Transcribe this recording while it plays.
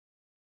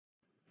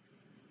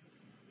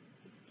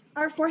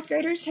Our fourth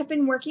graders have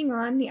been working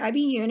on the IB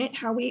unit,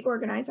 How We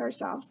Organize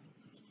Ourselves.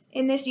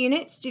 In this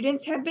unit,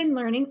 students have been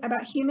learning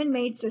about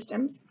human-made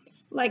systems,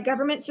 like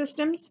government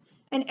systems,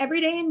 and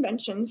everyday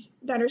inventions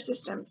that are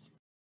systems.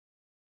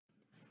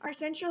 Our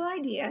central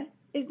idea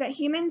is that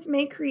humans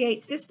may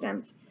create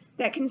systems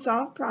that can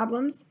solve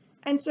problems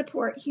and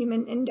support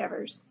human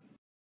endeavors.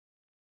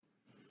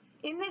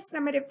 In this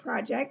summative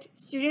project,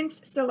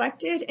 students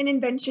selected an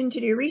invention to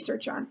do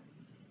research on.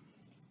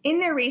 In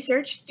their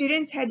research,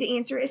 students had to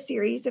answer a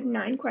series of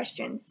 9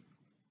 questions.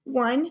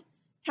 1.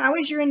 How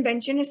is your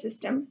invention a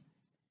system?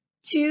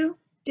 2.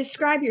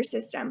 Describe your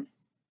system.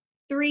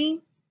 3.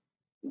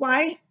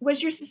 Why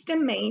was your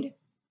system made?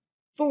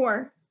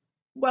 4.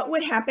 What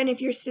would happen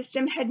if your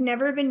system had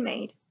never been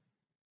made?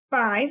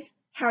 5.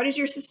 How does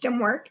your system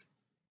work?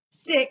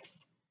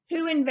 6.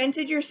 Who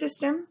invented your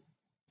system?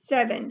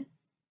 7.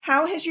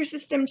 How has your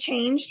system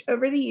changed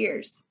over the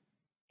years?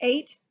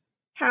 8.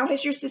 How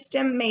has your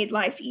system made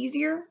life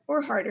easier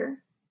or harder?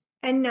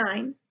 And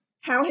 9.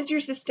 How has your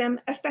system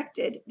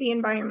affected the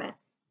environment?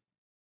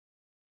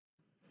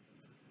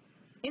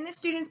 In the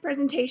students'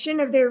 presentation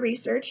of their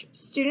research,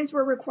 students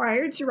were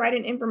required to write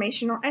an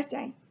informational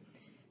essay.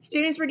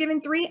 Students were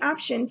given 3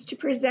 options to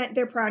present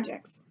their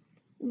projects.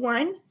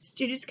 1.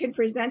 Students could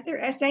present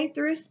their essay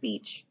through a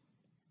speech.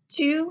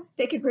 2.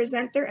 They could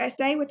present their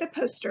essay with a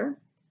poster.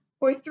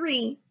 Or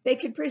 3. They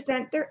could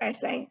present their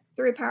essay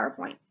through a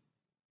PowerPoint.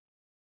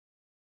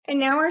 And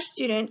now our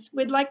students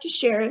would like to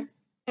share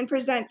and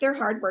present their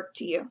hard work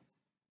to you.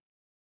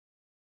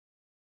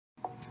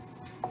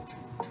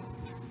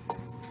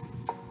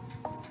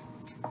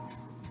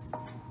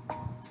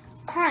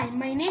 Hi,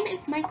 my name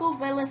is Michael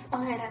Velez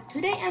Ojeda.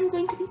 Today I'm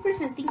going to be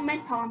presenting my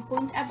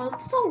PowerPoint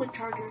about solar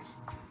chargers.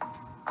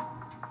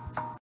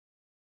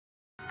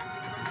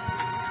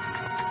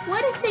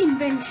 What is the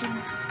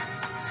invention?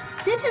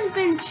 This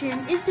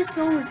invention is the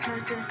solar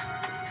charger.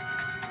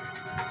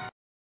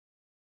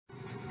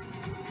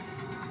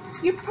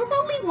 You're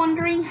probably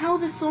wondering how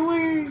the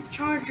solar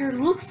charger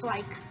looks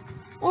like,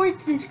 or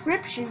its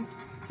description.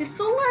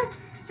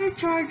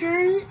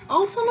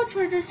 All solar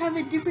chargers have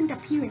a different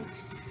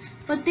appearance,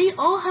 but they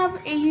all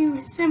have a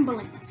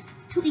resemblance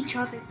to each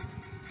other.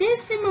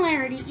 This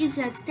similarity is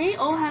that they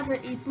all have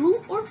a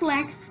blue or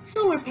black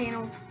solar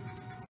panel.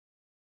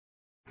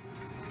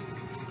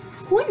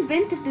 Who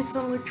invented the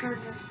solar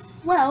charger?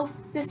 Well,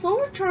 the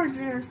solar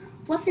charger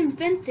was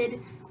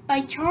invented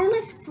by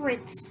Charles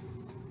Fritz.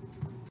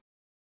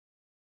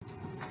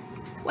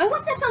 Why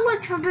was the solar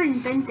charger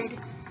invented?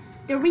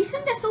 The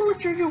reason the solar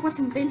charger was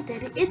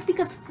invented is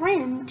because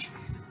French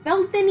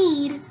felt the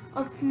need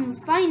of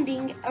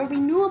finding a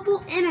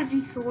renewable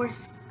energy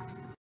source.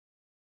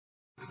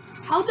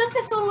 How does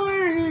the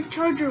solar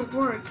charger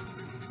work?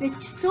 The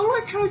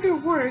solar charger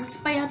works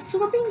by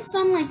absorbing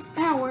sunlight's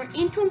power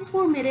and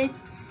transforming it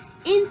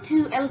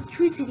into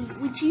electricity,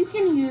 which you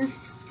can use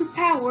to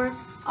power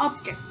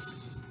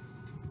objects.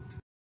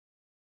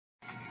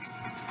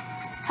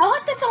 How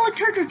has the solar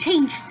charger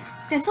changed?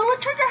 The solar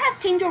charger has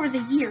changed over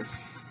the years.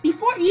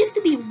 Before it used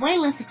to be way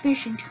less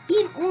efficient,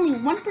 being only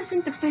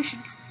 1%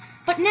 efficient.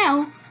 But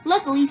now,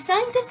 luckily,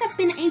 scientists have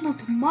been able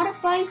to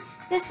modify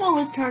the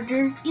solar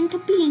charger into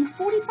being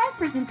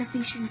 45%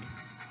 efficient.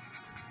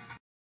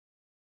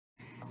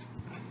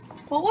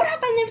 What would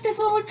happen if the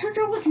solar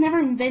charger was never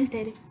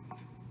invented?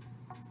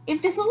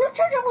 If the solar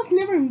charger was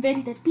never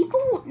invented, people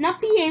would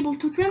not be able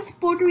to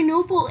transport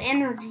renewable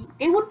energy.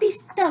 They would be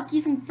stuck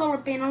using solar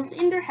panels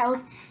in their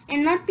house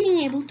and not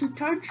being able to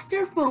charge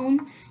their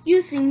phone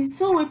using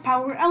solar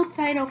power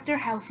outside of their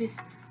houses.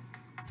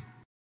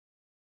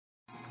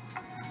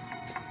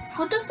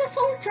 How does the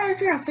solar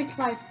charger affect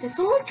life? The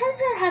solar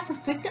charger has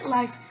affected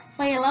life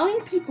by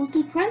allowing people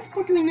to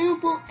transport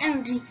renewable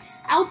energy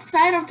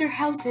outside of their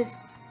houses.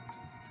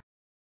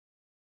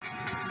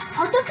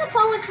 How does the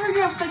solar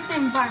charger affect the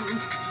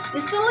environment?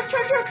 The solar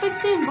charger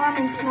affects the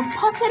environment in a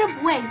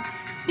positive way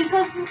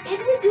because it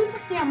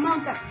reduces the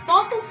amount that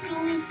fossil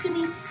fuel needs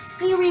to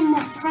be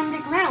removed from the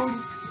ground.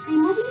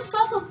 Removing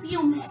fossil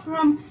fuel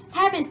from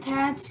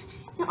habitats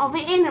of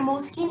the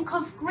animals can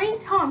cause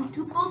great harm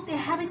to both the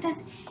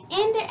habitat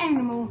and the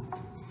animal.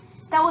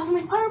 That was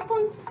my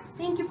PowerPoint.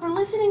 Thank you for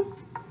listening.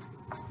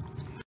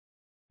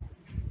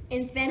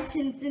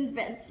 Inventions.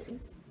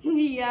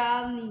 We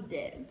all need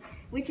them,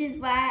 which is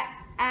why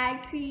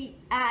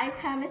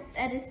Thomas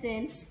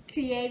Edison,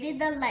 created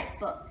the light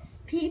bulb.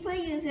 People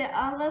use it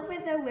all over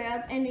the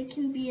world and it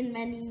can be in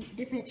many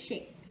different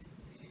shapes.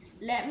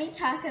 Let me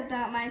talk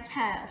about my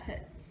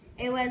childhood.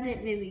 It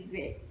wasn't really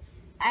great.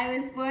 I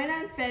was born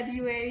on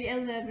February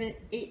 11,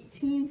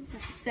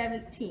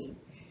 1817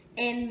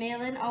 in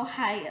Malin,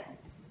 Ohio.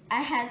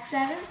 I had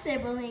 7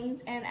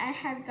 siblings and I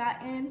had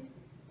gotten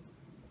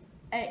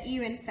an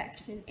ear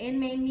infection. It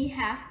made me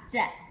half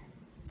deaf.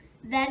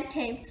 Then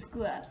came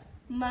school.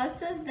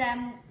 Most of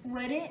them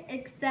wouldn't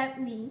accept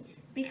me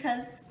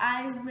because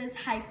I was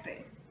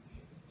hyper.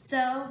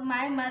 So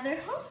my mother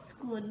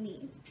homeschooled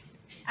me.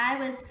 I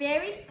was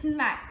very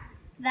smart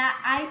that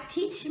I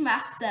teach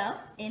myself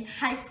in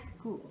high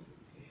school.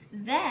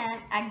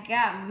 Then I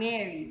got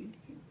married.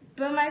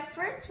 But my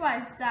first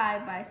wife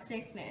died by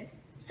sickness,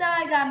 so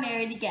I got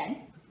married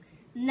again.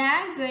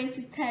 Now I'm going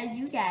to tell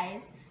you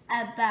guys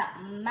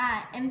about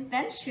my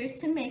adventure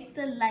to make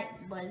the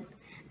light bulb.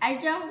 I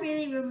don't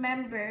really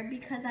remember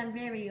because I'm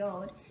very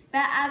old,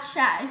 but I'll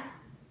try.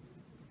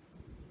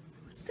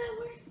 What's that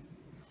word?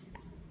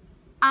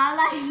 All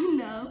I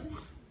know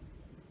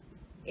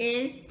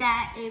is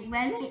that it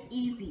wasn't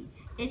easy.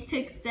 It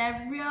took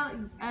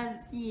several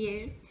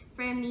years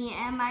for me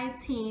and my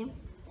team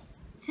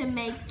to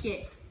make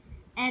it.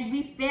 And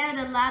we failed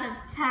a lot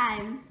of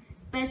times,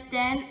 but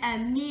then a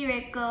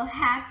miracle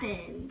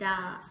happened.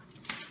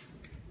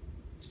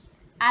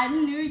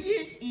 On New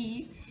Year's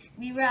Eve,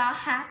 we were all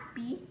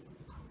happy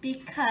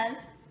because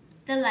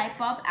the light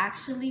bulb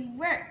actually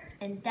worked,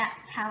 and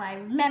that's how I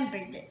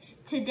remembered it.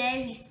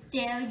 Today, we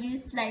still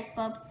use light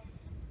bulbs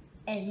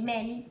in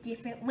many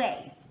different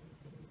ways.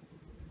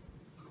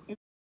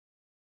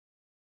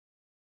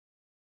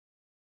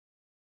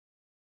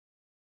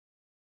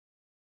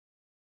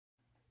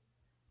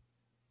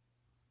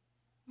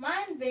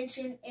 My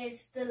invention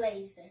is the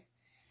laser.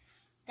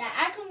 The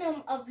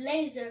acronym of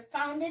laser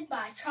founded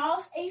by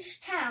Charles H.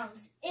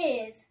 Towns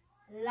is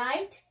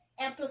Light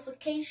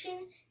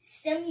Amplification,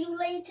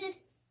 Simulated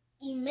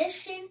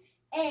Emission,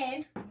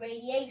 and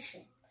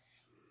Radiation.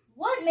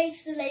 What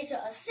makes the laser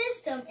a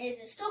system is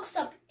it soaks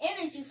up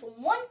energy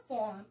from one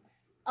form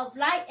of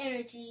light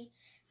energy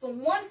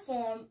from one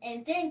form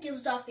and then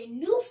gives off a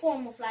new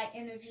form of light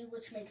energy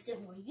which makes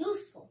it more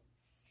useful.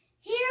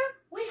 Here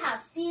we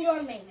have Theodore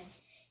Maiman.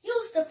 He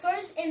was the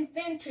first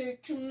inventor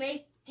to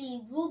make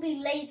the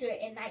ruby laser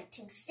in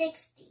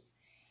 1960.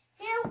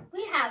 Here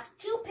we have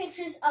two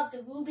pictures of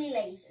the ruby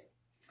laser.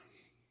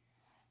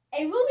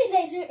 A ruby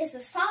laser is a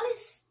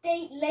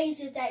solid-state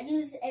laser that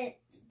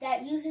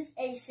uses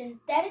a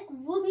synthetic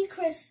ruby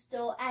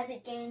crystal as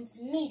it gains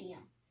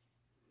medium.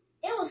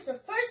 It was the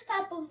first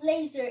type of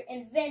laser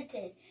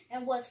invented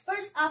and was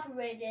first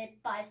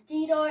operated by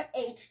Theodore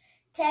H.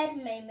 Ted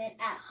Maiman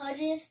at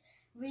Hodges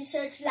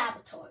Research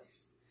Laboratories.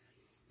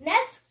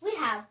 Next, we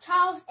have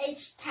Charles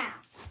H.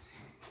 Towns.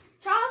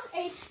 Charles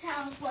H.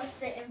 Towns was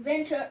the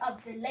inventor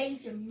of the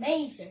laser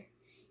maser.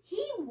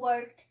 He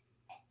worked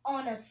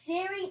on a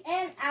theory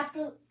and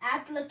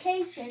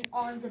application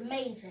on the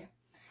maser.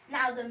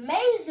 Now, the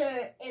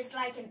maser is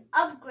like an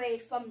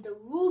upgrade from the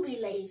ruby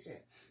laser.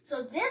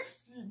 So this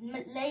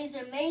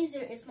laser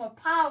maser is more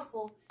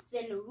powerful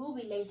than the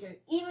ruby laser,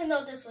 even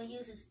though this one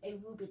uses a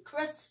ruby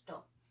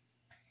crystal.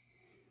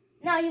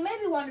 Now, you may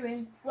be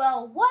wondering,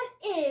 well, what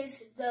is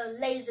the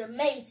laser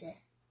maser?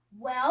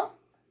 Well,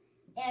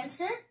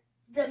 answer,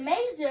 the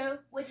maser,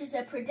 which is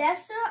a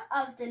predecessor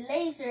of the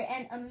laser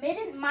and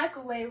emitted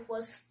microwave,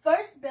 was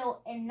first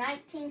built in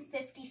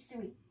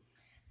 1953.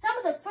 Some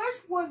of the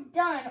first work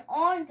done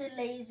on the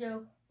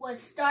laser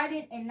was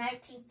started in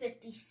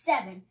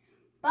 1957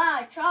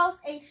 by Charles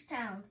H.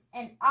 Towns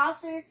and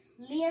Arthur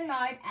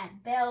Leonard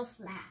at Bell's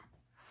lab.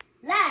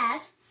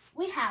 Last,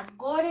 we have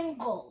Gordon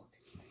Gould.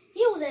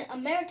 He was an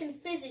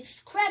American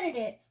physicist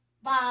credited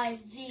by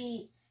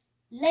the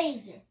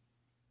laser.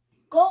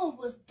 Gould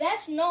was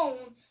best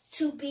known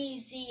to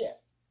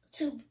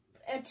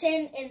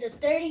attend in the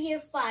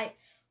 30-year fight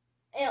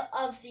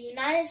of the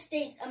United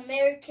States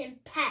American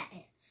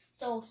patent.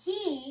 So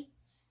he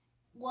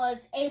was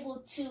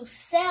able to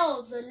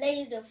sell the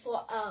laser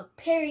for a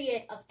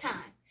period of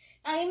time.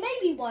 Now you may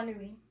be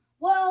wondering,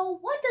 well,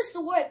 what does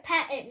the word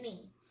patent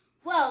mean?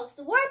 Well,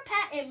 the word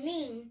patent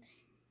mean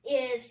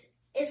is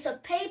it's a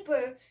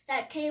paper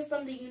that came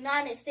from the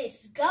United States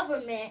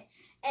government,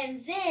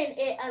 and then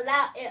it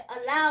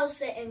allows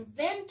the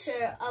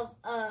inventor of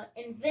an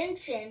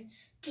invention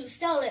to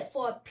sell it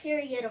for a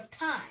period of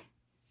time.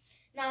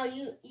 Now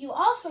you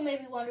also may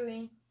be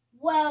wondering,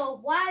 well,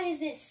 why is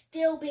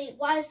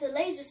the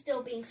laser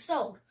still being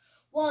sold?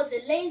 Well,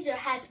 the laser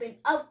has been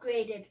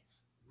upgraded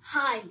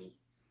highly,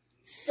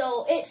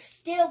 so it's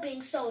still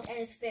being sold and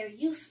it's very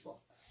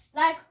useful,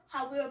 like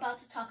how we're about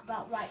to talk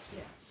about right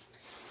here.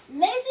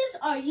 Lasers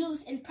are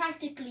used in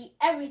practically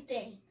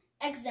everything.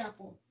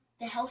 Example,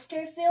 the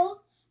healthcare field,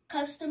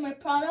 consumer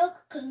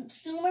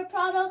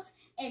products,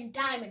 and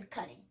diamond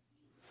cutting.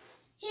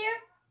 Here,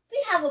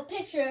 we have a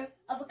picture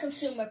of a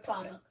consumer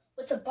product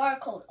with a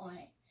barcode on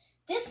it.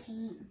 This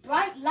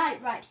bright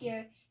light right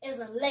here is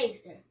a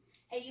laser.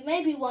 And you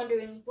may be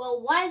wondering,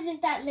 well, why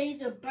isn't that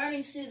laser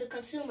burning through the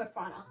consumer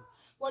product?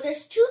 Well,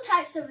 there's two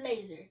types of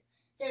laser.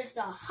 There's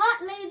the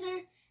hot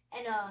laser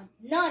and a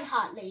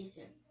non-hot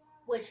laser.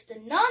 Which the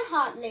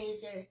non-hot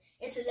laser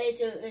is a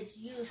laser is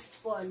used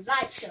for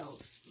light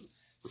shows.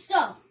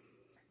 So,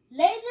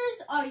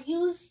 lasers are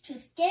used to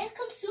scan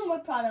consumer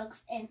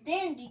products and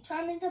then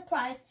determine the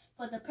price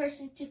for the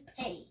person to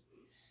pay.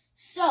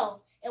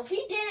 So, if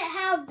we didn't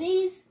have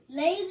these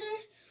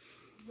lasers,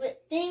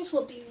 things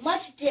would be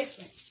much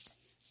different.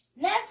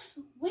 Next,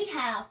 we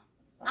have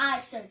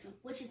eye surgery,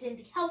 which is in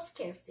the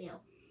healthcare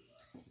field.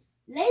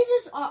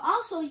 Lasers are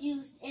also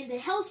used in the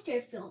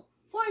healthcare field.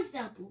 For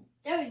example,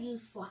 they're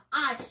used for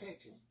eye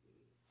surgery.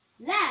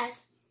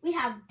 Last, we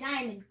have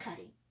diamond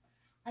cutting.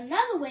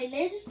 Another way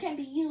lasers can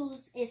be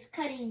used is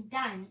cutting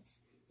diamonds.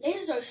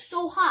 Lasers are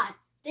so hot,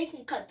 they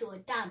can cut through a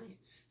diamond.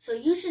 So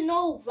you should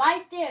know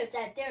right there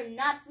that they're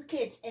not for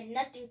kids and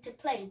nothing to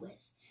play with.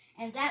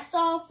 And that's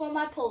all for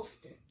my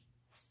poster.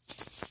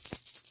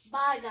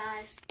 Bye,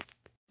 guys.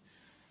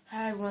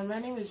 Hi everyone, my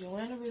name is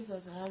Joanna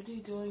Ruthos and I'll be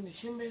doing the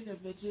shoemaker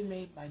invention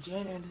made by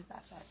Jan Ernest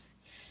Matseliger.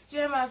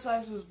 Jan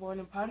Matseliger was born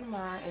in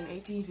Panama in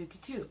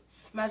 1852.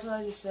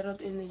 Matseliger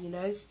settled in the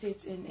United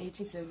States in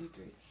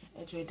 1873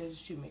 and trained as a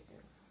shoemaker.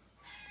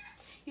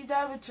 He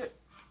died with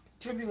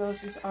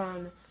tuberculosis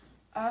on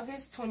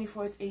August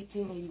 24th,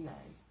 1889.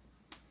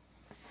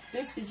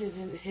 This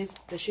is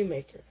the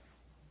shoemaker.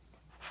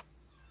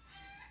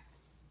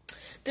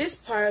 This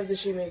part of the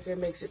shoemaker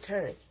makes it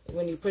turn.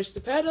 When you push the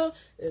pedal,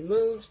 it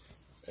moves,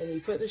 and you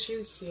put the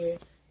shoe here,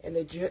 and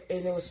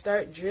it will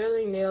start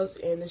drilling nails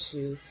in the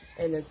shoe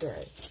and the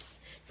thread.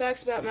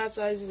 Facts about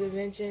Matseliger's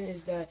invention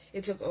is that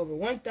it took over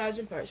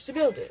 1,000 parts to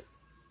build it.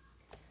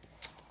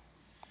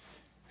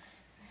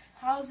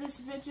 How is this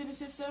invention a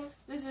system?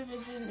 This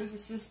invention is a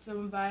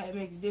system by it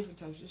makes different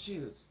types of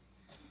shoes.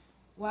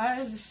 Why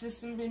has the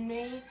system been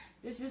made?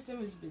 This system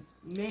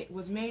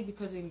was made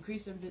because it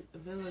increased the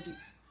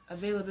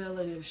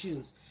availability of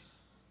shoes.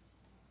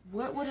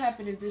 What would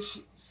happen if this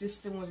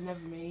system was never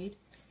made?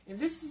 If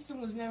this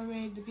system was never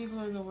made, the people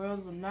in the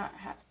world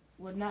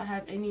would not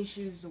have any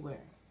shoes to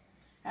wear.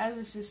 How does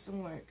the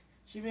system work?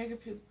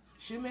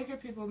 Shoemaker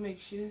people make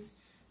shoes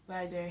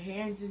by their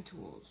hands and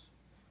tools.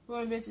 Who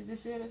invented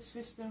this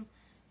system?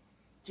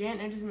 Jan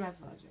Ernest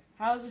Matseliger.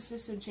 How has the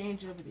system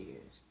changed over the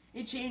years?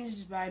 It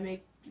changed by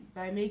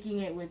making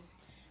it with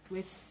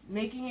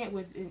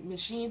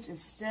machines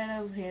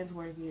instead of hands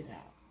working it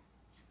out.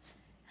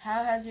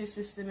 How has your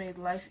system made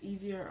life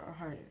easier or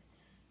harder?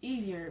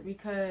 Easier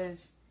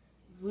because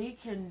we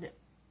can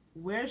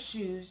wear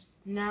shoes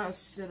now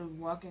instead of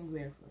walking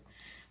barefoot.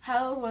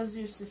 How has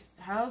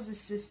the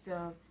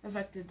system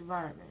affected the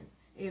environment?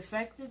 It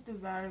affected the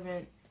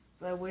environment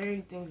by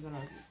wearing things on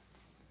our feet.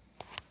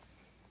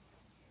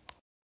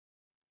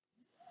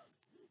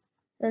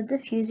 The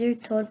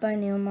diffuser told by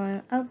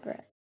Nehemiah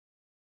Alvarez.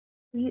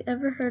 Have you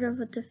ever heard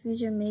of a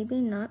diffuser? Maybe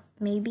not,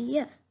 maybe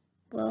yes.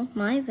 Well,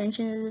 my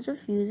invention is a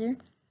diffuser,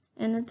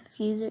 and a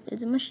diffuser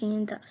is a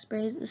machine that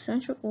sprays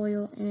essential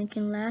oil and it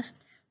can last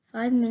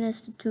 5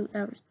 minutes to 2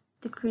 hours.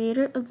 The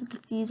creator of the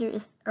diffuser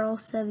is Earl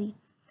Sevey.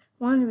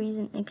 One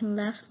reason it can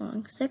last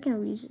long.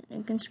 Second reason,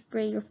 it can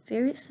spray your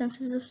favorite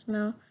senses of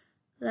smell.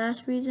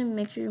 Last reason,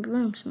 makes your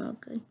room smell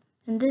good.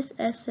 In this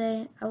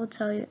essay, I will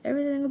tell you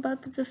everything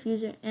about the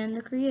diffuser and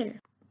the creator.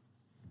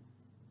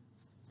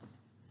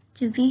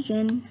 To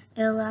begin,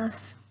 it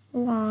lasts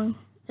long.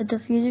 A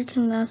diffuser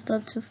can last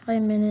up to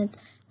 5 minutes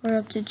or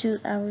up to 2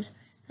 hours.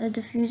 A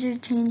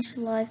diffuser changed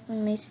life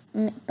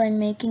by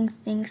making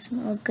things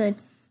smell good.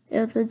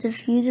 If the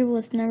diffuser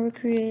was never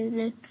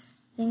created,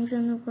 things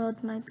in the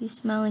world might be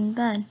smelling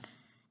bad.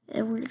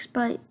 It works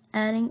by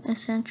adding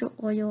essential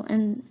oil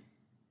in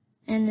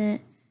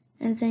it,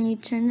 and then you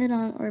turn it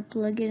on or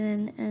plug it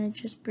in and it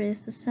just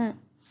sprays the scent.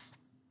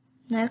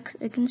 Next,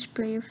 it can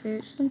spray your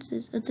favorite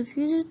senses. A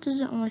diffuser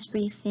doesn't only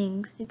spray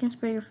things, it can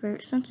spray your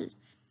favorite senses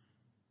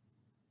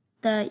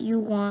that you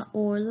want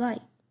or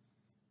like.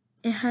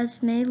 It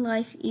has made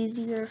life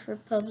easier for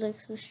public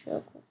who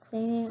struggle with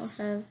cleaning or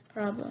have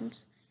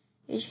problems.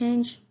 It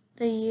changed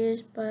the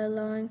years by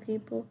allowing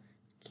people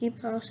to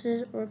keep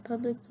houses or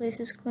public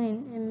places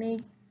clean.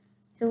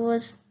 It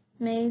was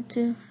made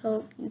to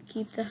help you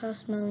keep the house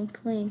smelling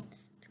clean.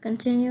 To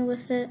continue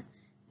with,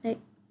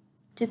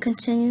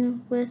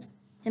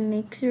 it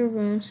makes your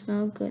room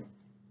smell good.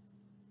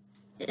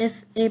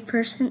 If a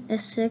person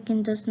is sick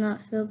and does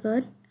not feel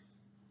good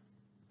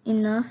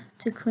enough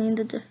to clean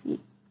the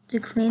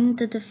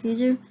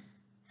diffuser,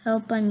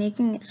 help by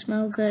making it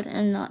smell good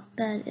and not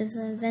bad. If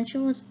the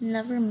invention was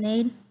never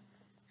made,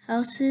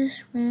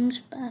 houses, rooms,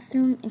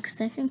 bathroom,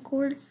 extension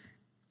cord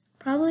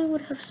probably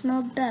would have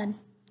smelled bad.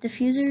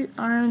 Diffusers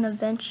are an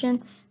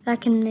invention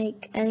that can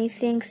make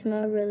anything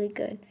smell really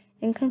good.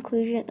 In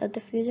conclusion, a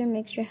diffuser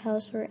makes your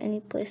house or any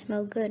place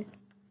smell good.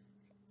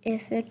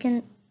 If it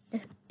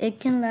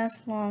can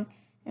last long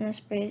and it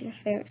sprays your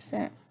favorite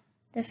scent.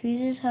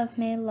 Diffusers have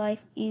made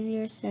life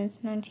easier since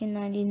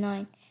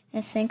 1999,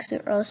 and thanks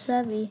to Earl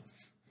Sevey,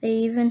 they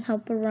even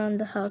help around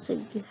the house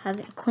if you have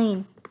it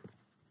clean.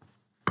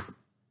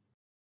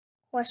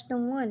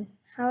 Question 1.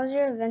 How is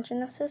your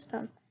invention a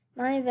system?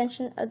 My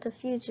invention, a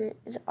diffuser,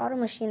 is an auto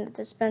machine that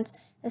dispenses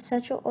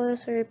essential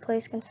oils so your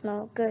place can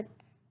smell good.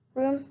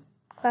 Room,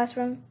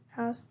 classroom,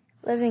 house,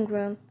 living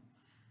room,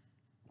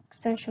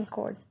 extension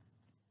cord.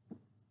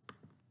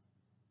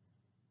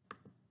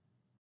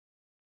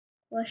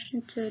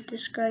 Question 2.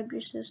 Describe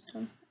your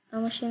system. A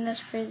machine that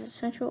sprays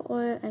essential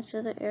oil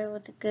into the air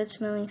with a good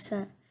smelling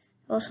scent.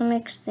 It also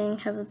makes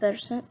things have a better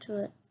scent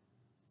to it.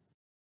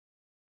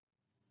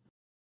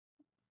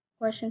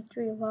 Question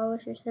 3. Why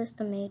was your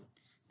system made?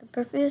 The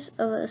purpose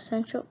of an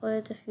essential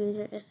oil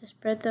diffuser is to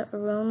spread the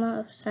aroma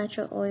of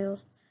essential oils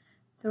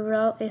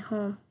throughout a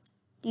home,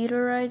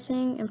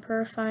 deodorizing and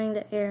purifying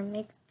the air,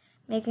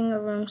 making a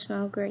room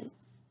smell great.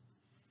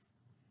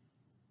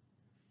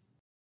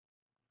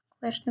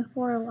 Question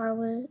 4.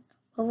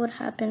 What would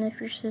happen if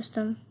your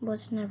system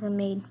was never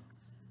made?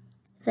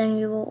 Then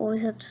you will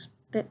always have to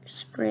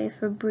spray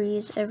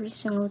Febreze every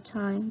single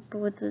time, but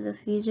with the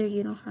diffuser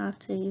you don't have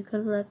to. You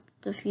could let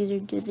the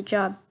diffuser do the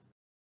job.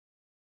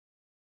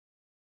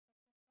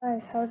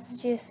 5. How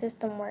does your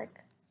system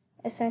work?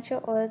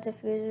 Essential oil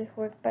diffusers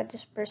work by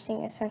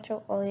dispersing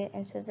essential oil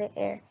into the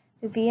air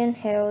to be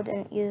inhaled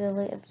and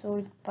easily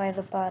absorbed by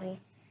the body.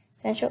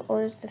 Essential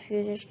oils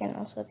diffusers can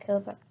also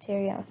kill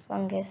bacteria and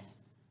fungus.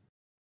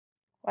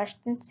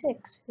 Question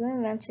 6. Who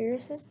invented your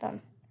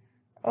system?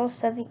 Earl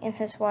Sevey and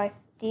his wife,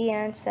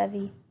 Deanne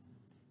Sevey.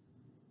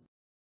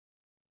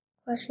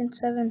 Question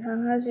 7. How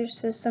has your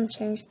system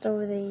changed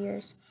over the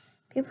years?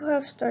 People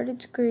have started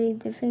to create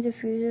different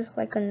diffusers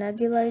like a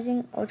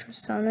nebulizing,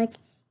 ultrasonic,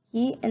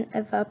 heat and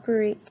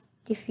evaporate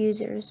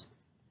diffusers.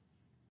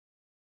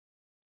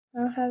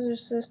 How has your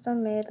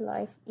system made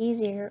life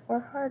easier or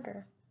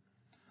harder?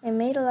 It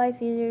made life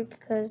easier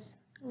because,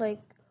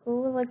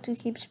 who would like to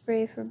keep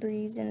spray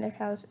Febreze in their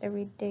house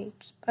every day?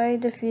 Just buy a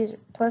diffuser,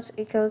 plus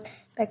it kills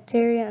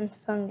bacteria and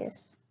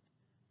fungus.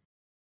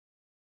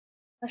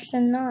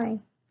 Question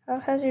 9. How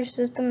has your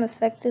system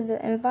affected the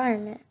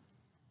environment?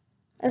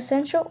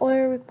 Essential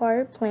oil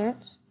require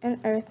plants, and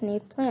earth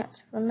need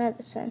plants for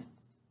medicine.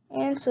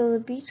 And so the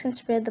bees can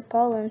spread the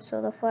pollen so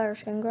the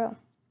flowers can grow.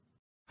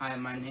 Hi,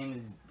 my name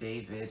is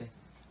David.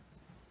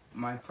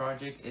 My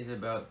project is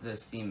about the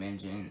steam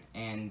engine,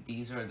 and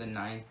these are the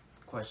 9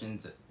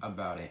 questions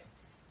about it.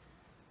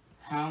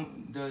 How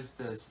does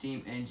the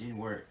steam engine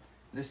work?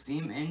 The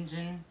steam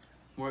engine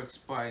works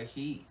by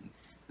heat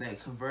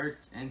that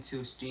converts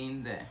into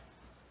steam that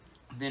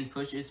then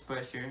pushes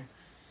pressure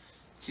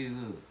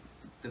to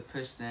the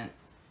piston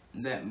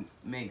that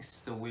makes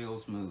the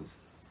wheels move.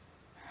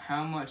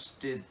 How much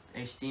did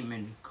a steam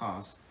engine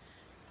cost?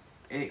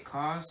 It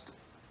cost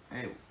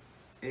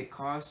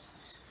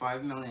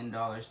 $5 million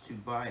to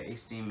buy a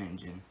steam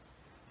engine.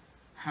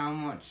 How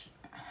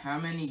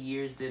many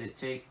years did it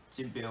take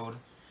to build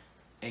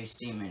a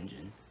steam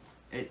engine?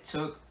 It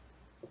took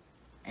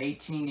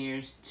 18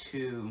 years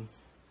to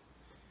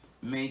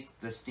make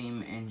the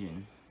steam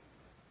engine.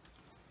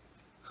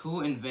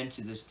 Who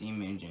invented the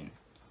steam engine?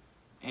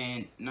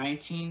 In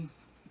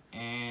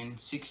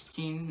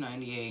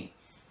 1698,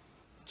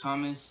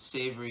 Thomas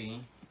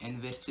Savery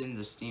invented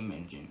the steam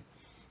engine.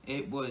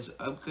 It was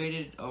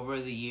upgraded over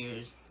the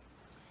years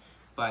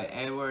by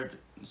Edward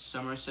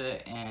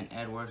Somerset and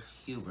Edward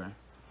Huber.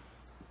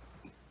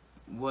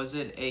 Was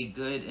it a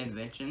good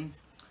invention?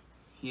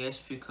 Yes,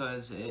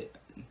 because it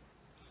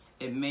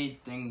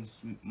made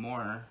things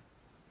more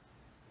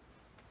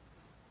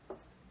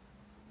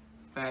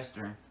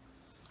faster.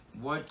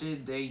 What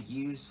did they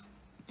use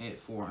it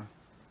for?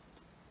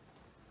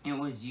 It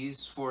was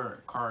used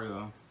for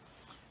cargo.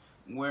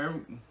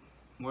 Where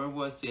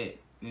was it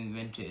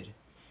invented?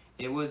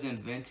 It was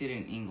invented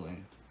in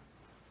England.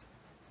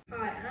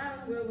 Hi,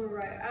 I'm Wilbur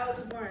Wright. I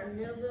was born in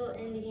Millville,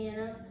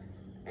 Indiana,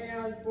 and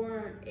I was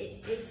born in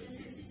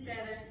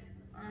 1867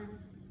 on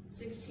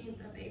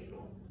 16th of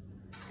April.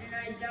 And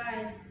I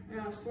died when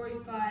I was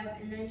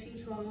 45 in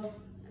 1912,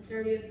 the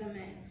 30th of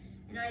May.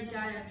 And I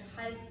died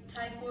of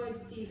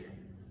typhoid fever.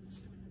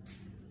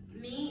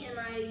 Me and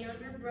my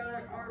younger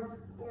brother,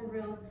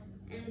 Orville,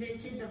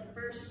 invented the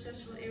first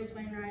successful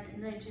airplane ride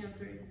in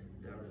 1903,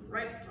 the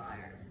Wright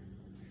Flyer.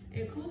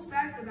 A cool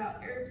fact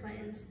about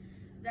airplanes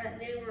that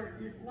they were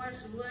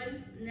once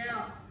wood,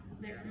 now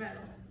they are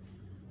metal.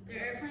 The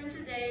airplane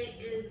today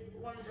is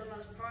one of the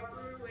most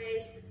popular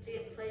ways to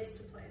get place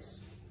to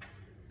place.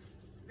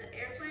 The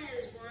airplane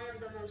is one of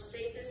the most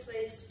safest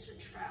ways to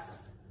travel.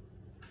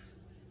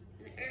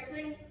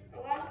 A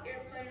lot of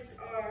airplanes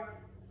are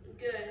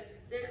good.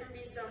 There can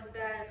be some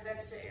bad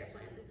effects to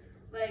airplanes,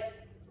 like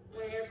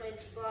when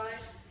airplanes fly,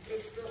 they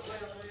spill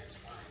oil when it's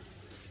flying.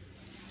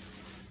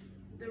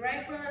 The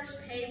Wright brothers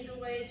paved the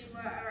way to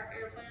what our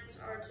airplanes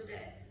are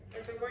today.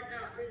 If it weren't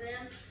not for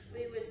them,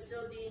 we would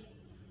still be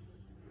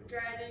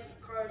driving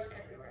cars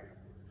everywhere.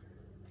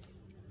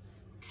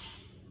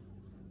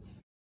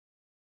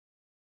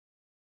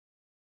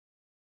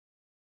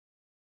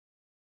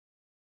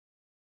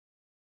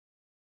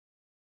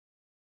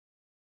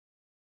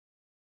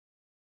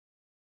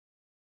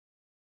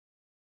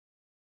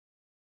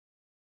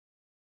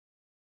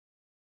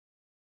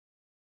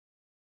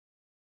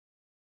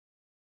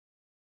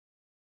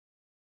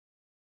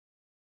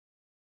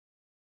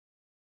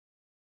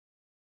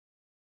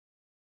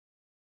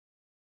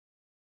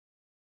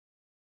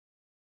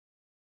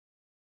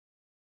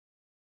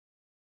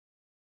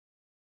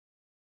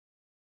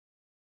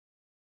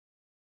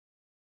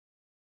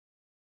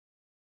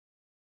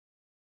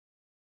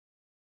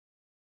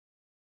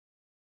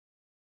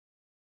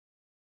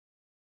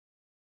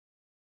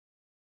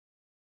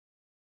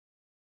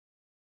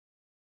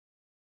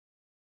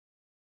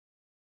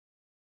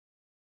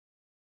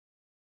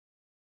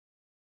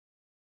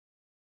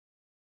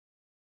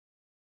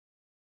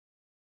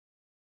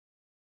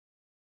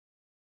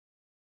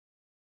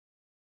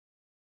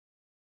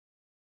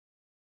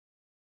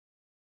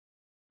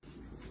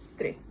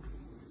 3.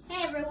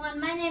 Hey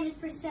everyone, my name is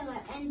Priscilla,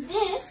 and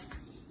this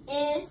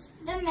is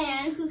the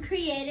man who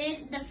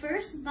created the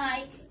first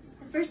bike,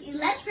 the first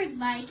electric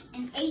bike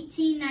in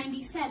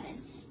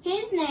 1897.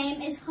 His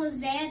name is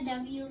Hosea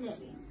W.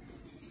 Libby.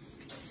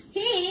 He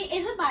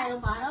is a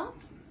bio bottle,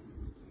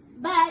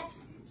 but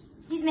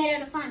he's made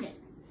out of fondant.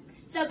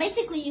 So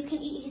basically you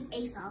can eat his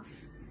ace off.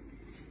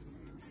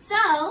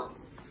 So,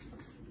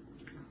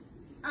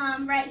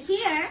 right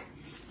here,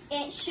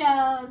 it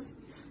shows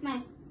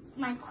my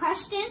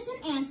questions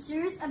and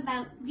answers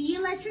about the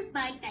electric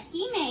bike that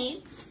he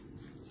made.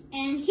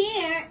 And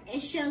here, it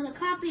shows a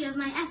copy of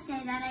my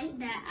essay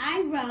that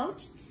I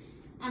wrote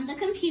on the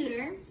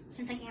computer,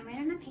 since I can't write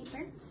on a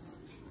paper.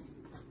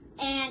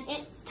 And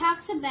it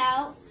talks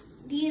about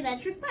the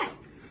electric bike.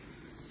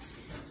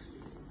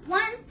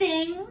 One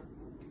thing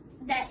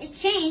that it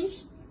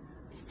changed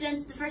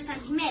since the first time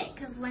he made it,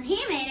 because when he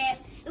made it,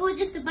 it was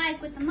just a bike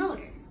with a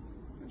motor,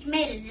 which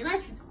made it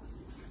electrical.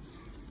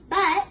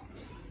 But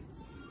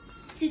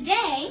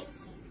today,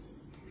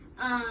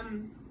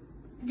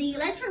 the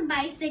electric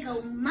bikes, they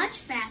go much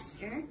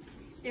faster.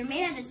 They're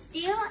made out of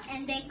steel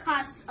and they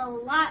cost a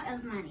lot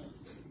of money.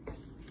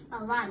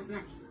 A lot of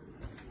money.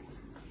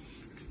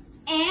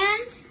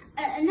 And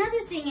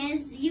another thing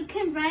is you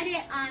can ride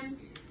it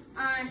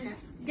on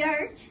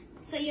dirt,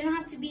 so you don't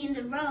have to be in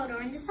the road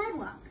or in the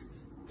sidewalk.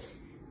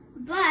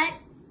 But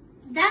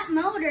that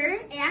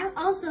motor, it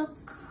also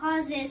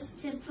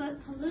causes to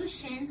put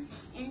pollution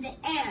in the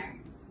air.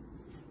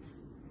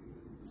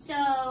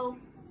 So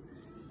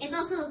it's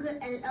also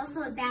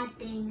a bad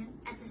thing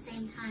at the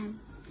same time.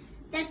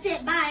 That's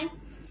it, bye.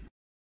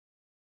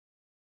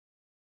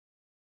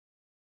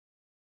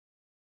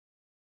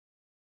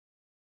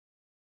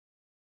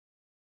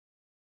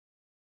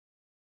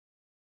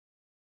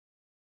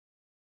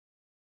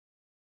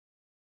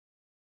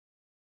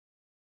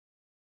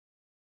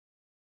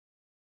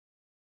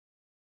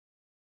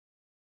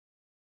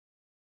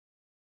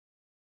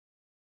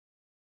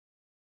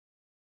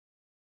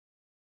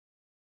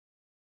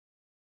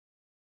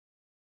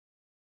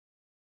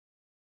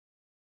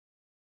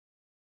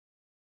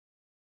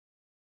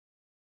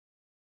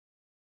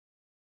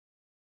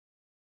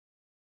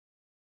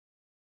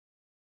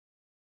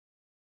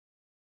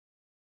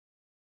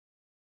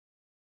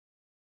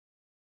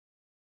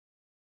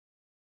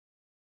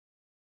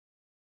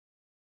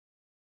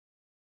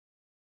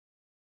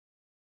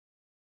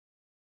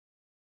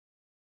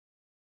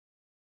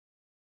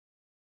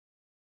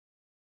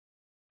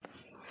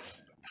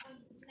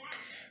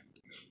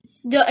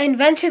 The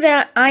inventor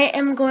that I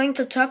am going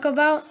to talk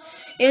about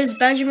is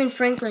Benjamin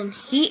Franklin.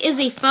 He is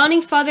a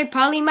founding father,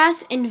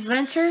 polymath,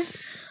 inventor,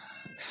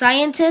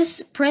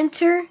 scientist,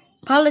 printer,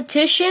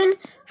 politician,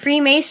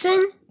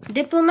 Freemason,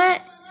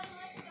 diplomat.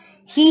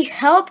 He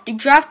helped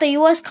draft the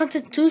U.S.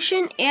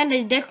 Constitution and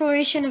the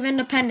Declaration of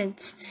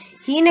Independence.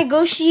 He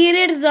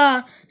negotiated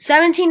the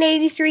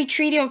 1783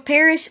 Treaty of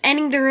Paris,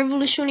 ending the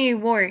Revolutionary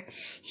War.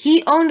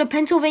 He owned the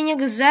Pennsylvania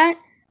Gazette.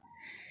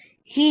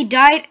 He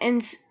died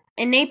in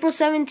April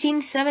 17,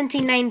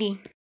 1790.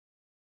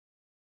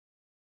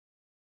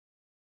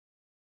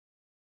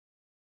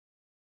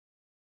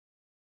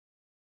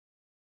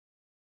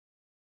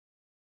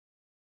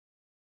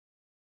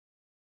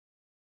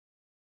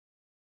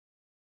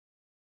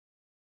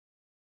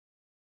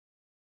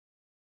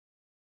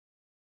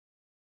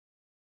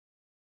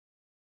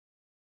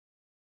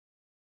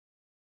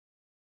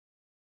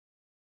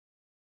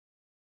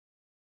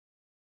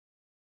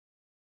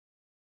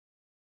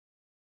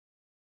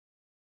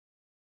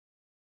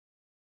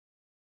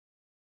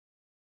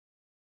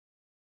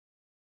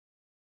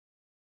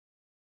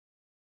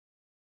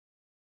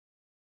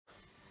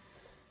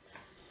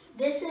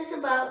 This is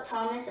about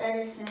Thomas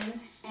Edison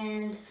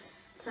and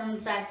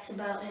some facts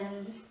about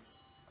him.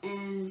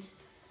 And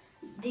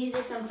these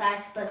are some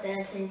facts, but the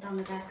essay is on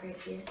the back right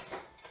here.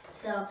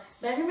 So,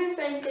 Benjamin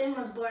Franklin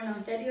was born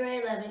on February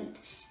 11th,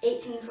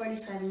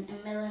 1847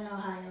 in Millen,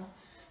 Ohio.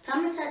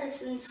 Thomas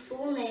Edison's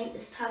full name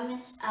is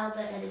Thomas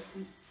Alva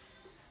Edison.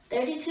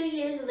 32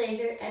 years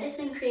later,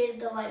 Edison created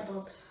the light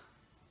bulb,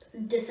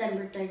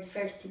 December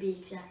 31st to be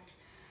exact.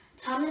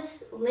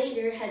 Thomas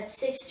later had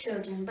 6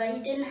 children, but he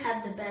didn't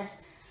have the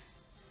best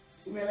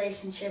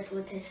relationship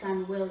with his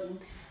son William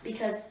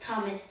because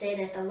Thomas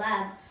stayed at the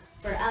lab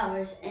for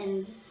hours,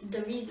 and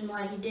the reason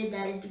why he did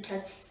that is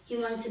because he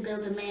wanted to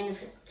build a man of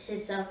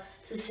himself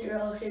to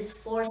show his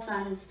 4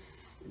 sons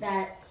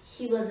that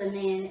he was a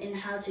man and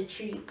how to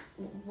treat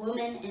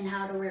women and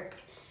how to work.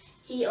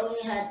 He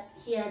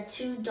had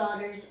 2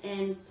 daughters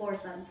and 4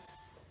 sons.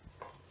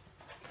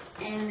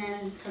 And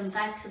then some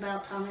facts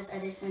about Thomas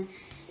Edison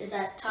is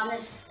that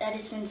Thomas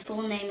Edison's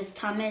full name is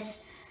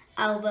Thomas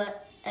Alva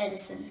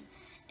Edison,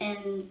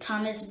 and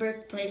Thomas'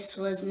 birthplace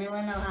was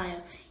Millen,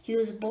 Ohio. He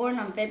was born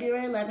on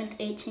February 11th,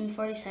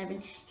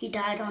 1847. He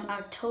died on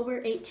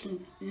October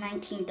 18th,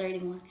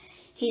 1931.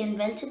 He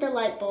invented the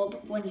light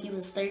bulb when he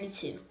was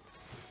 32.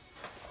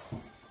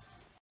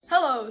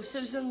 Hello,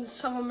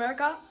 citizens of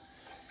America.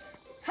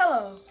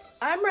 Hello,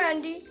 I'm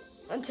Randy,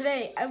 and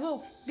today I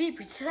will be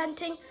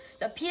presenting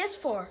the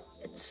PS4.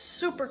 It's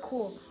super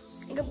cool.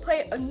 You can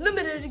play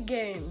unlimited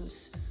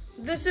games.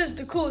 This is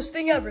the coolest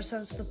thing ever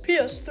since the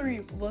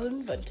PS3 was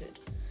invented.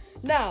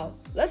 Now,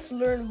 let's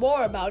learn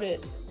more about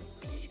it.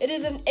 It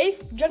is an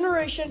 8th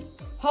generation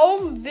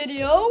home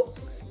video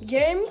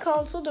game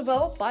console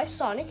developed by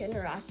Sonic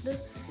Interactive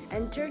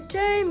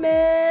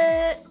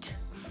Entertainment.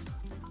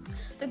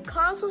 The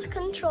console's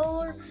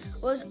controller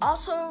was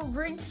also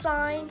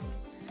redesigned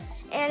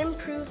and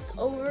improved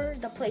over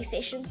the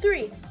PlayStation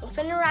 3 with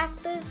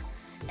interactive,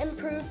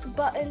 improved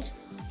buttons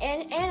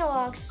and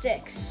analog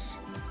sticks.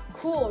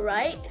 Cool,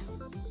 right?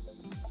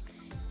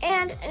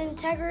 And an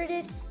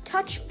integrated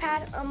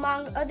touchpad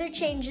among other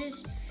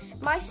changes.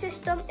 My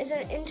system is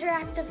an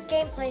interactive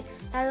gameplay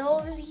that is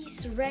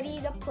always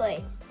ready to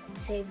play,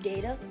 save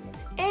data,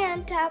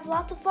 and to have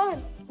lots of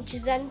fun, which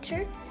is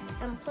enter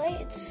and play.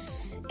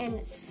 It's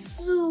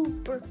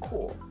super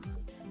cool.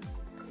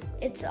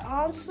 It's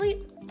on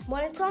sleep.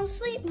 When it's on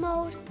sleep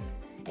mode,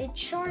 it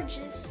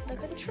charges the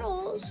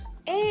controls.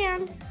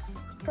 And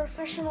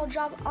professional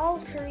job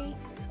Altery,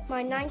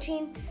 my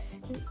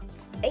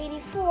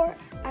 1984,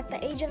 at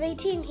the age of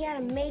 18, he had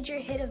a major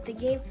hit of the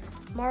game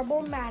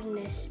Marble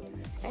Madness.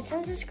 And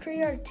since his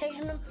career had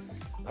taken him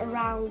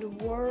around the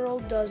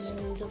world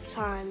dozens of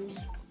times.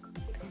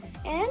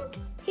 And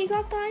he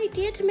got the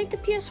idea to make the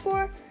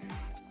PS4,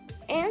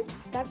 and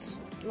that's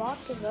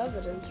lots of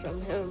evidence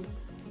from him.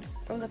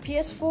 From the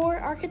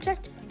PS4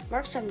 architect,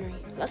 Mark Henry.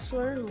 Let's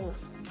learn more.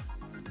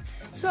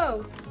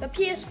 So, the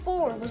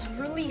PS4 was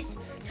released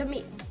to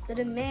meet the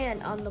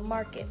demand on the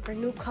market for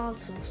new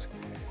consoles,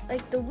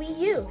 like the Wii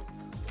U.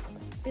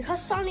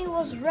 Because Sony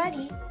was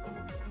ready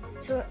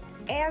to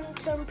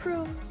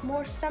improve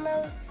more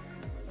similar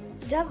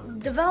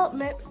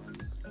development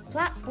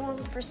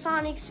platform for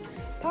Sonic's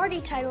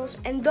party titles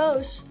and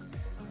those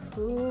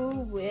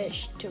who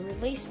wish to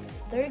release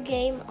their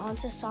game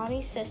onto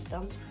Sony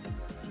systems.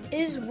 It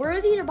is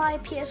worthy to buy a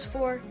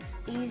PS4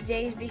 these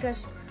days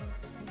because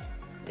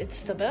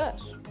it's the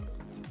best.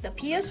 The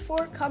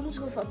PS4 comes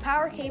with a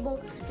power cable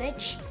and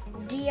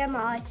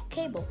HDMI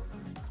cable,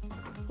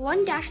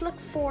 one DashLink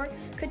 4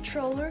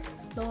 controller,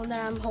 the one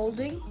that I'm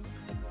holding,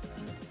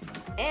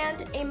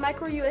 and a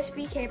micro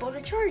USB cable to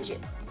charge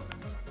it.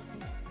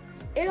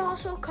 It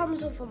also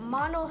comes with a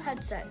mono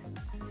headset,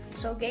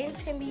 so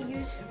games can be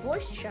used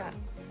voice chat.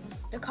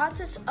 The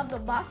contents of the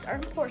box are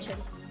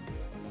important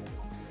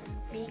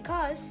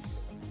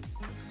because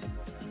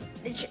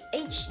the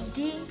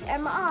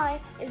HDMI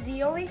is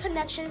the only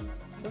connection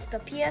with the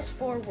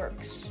PS4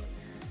 works.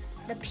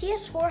 The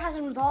PS4 has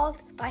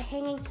evolved by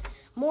hanging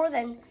more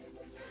than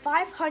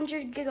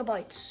 500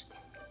 gigabytes,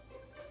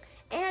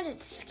 and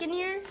it's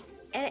skinnier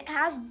and it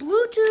has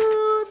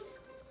Bluetooth.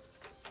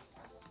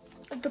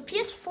 If the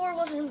PS4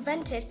 wasn't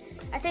invented,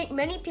 I think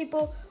many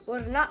people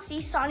would not see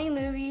Sony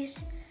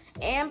movies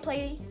and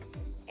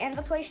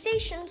the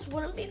PlayStations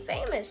wouldn't be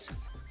famous.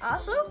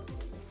 Also,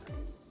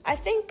 I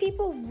think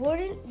people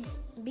wouldn't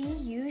be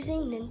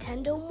using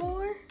Nintendo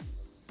more,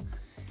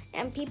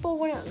 and people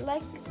wouldn't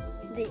like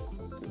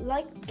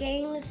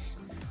games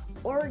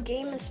or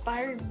game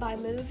inspired by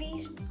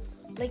movies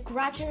like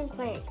Ratchet and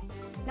Clank.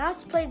 Now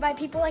it's played by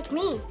people like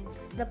me.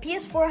 The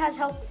PS4 has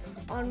helped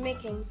on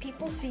making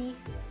people see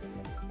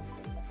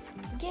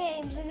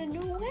games in a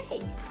new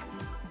way.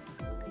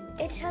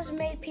 It has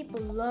made people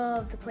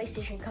love the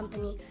PlayStation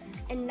company,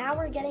 and now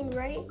we're getting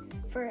ready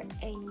for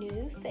a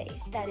new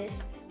phase, that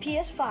is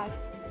PS5.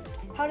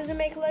 How does it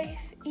make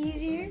life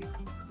easier,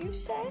 you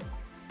say?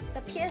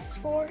 The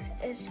PS4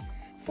 is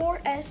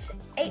 4S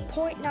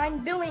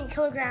 8.9 billion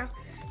kilogram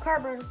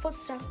carbon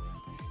footstep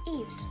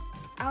eaves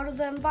out of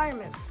the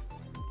environment.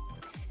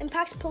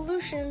 Impacts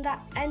pollution that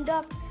end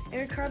up in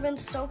a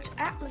carbon-soaked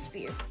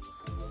atmosphere.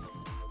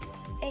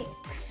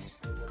 Aches.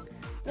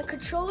 The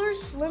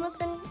controller's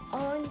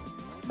lithium-ion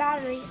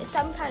battery is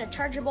some kind of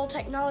chargeable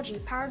technology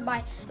powered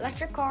by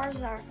electric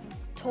cars that are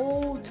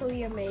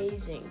totally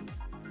amazing.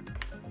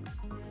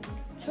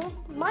 So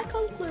my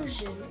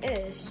conclusion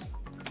is,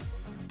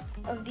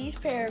 of these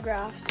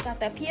paragraphs, that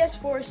the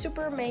PS4 is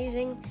super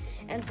amazing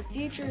and the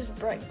future is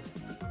bright.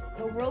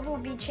 The world will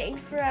be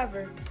changed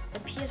forever. The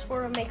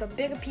PS4 will make a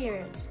big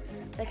appearance,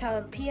 like how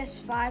the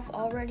PS5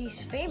 already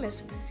is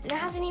famous and it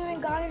hasn't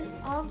even gotten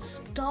on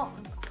stock.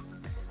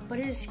 But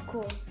it is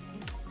cool.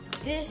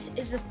 This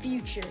is the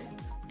future,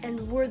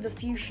 and we're the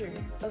future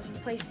of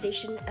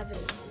PlayStation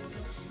evidence.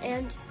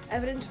 And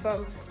evidence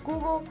from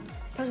Google,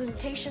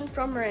 presentation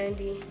from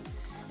Randy.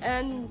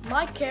 And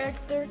my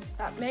character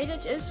that made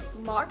it is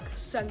Mark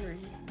Henry.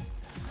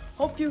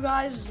 Hope you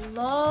guys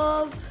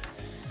love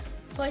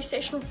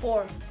PlayStation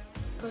 4,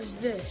 because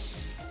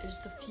this is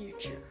the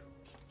future.